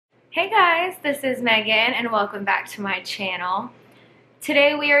Hey guys, this is Megan and welcome back to my channel.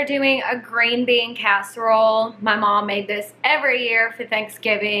 Today we are doing a green bean casserole. My mom made this every year for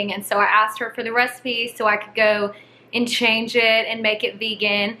Thanksgiving, and so I asked her for the recipe so I could go and change it and make it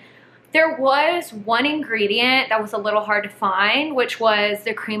vegan. There was one ingredient that was a little hard to find, which was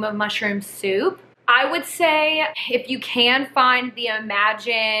the cream of mushroom soup. I would say if you can find the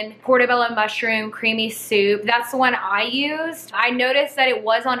Imagine Portobello Mushroom Creamy Soup, that's the one I used. I noticed that it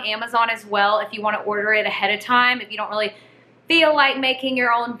was on Amazon as well if you want to order it ahead of time, if you don't really feel like making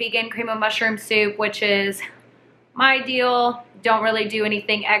your own vegan cream of mushroom soup, which is my deal. Don't really do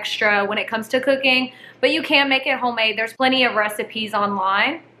anything extra when it comes to cooking, but you can make it homemade. There's plenty of recipes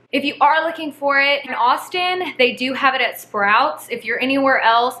online. If you are looking for it in Austin, they do have it at Sprouts. If you're anywhere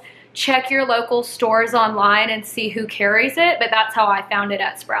else, check your local stores online and see who carries it, but that's how I found it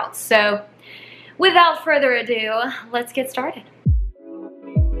at Sprouts. So without further ado, let's get started.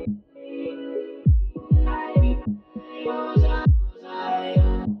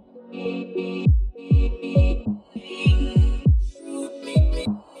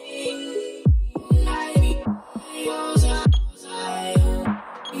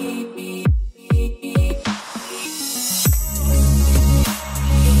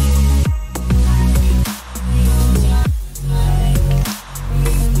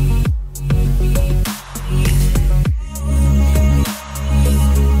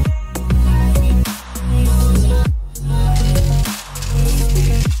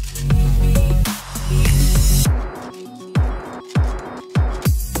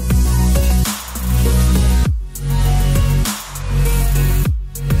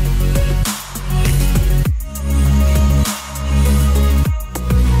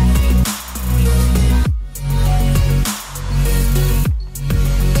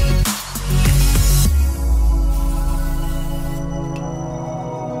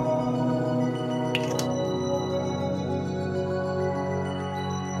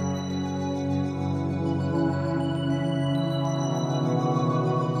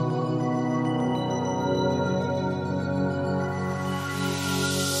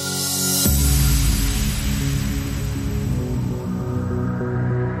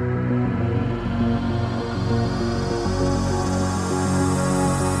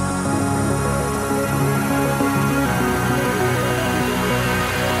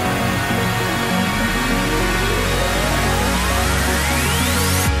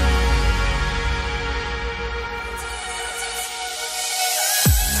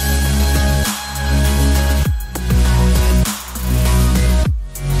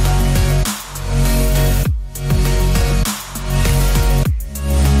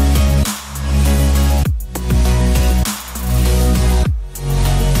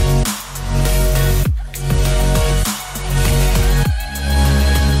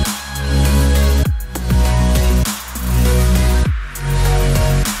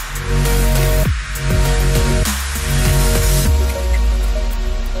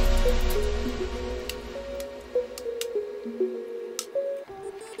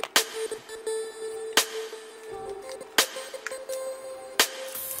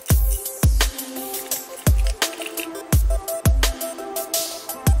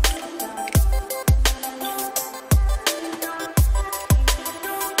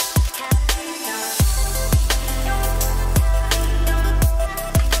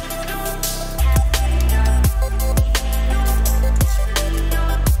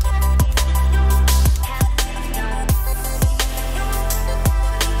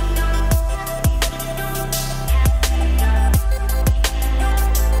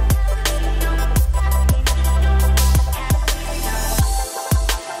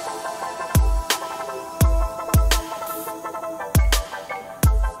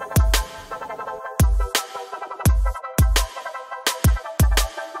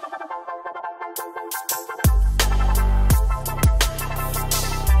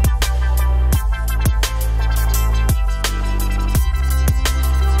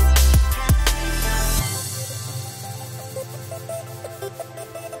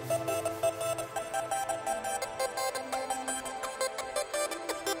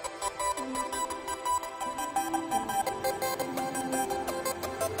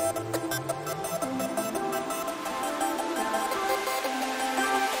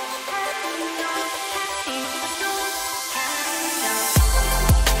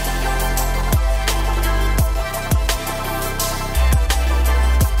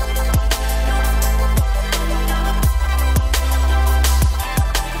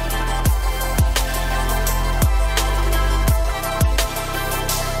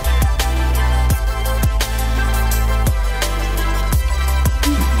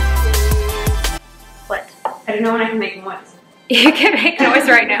 I don't know when I can make noise. You can make noise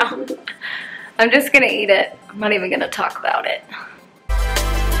right now. I'm just gonna eat it. I'm not even gonna talk about it.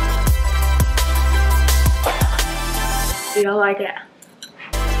 Do y'all like it?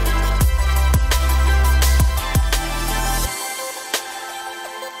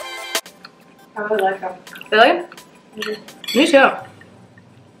 I really like them. Really? Mm-hmm. Me too. I'm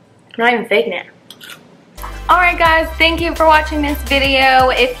not even faking it. Alright guys, thank you for watching this video.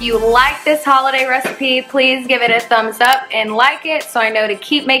 If you like this holiday recipe, please give it a thumbs up and like it so I know to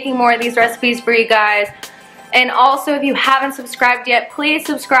keep making more of these recipes for you guys. And also, if you haven't subscribed yet, please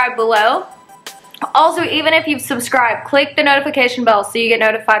subscribe below. Also, even if you've subscribed, click the notification bell so you get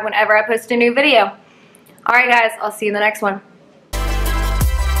notified whenever I post a new video. Alright guys, I'll see you in the next one.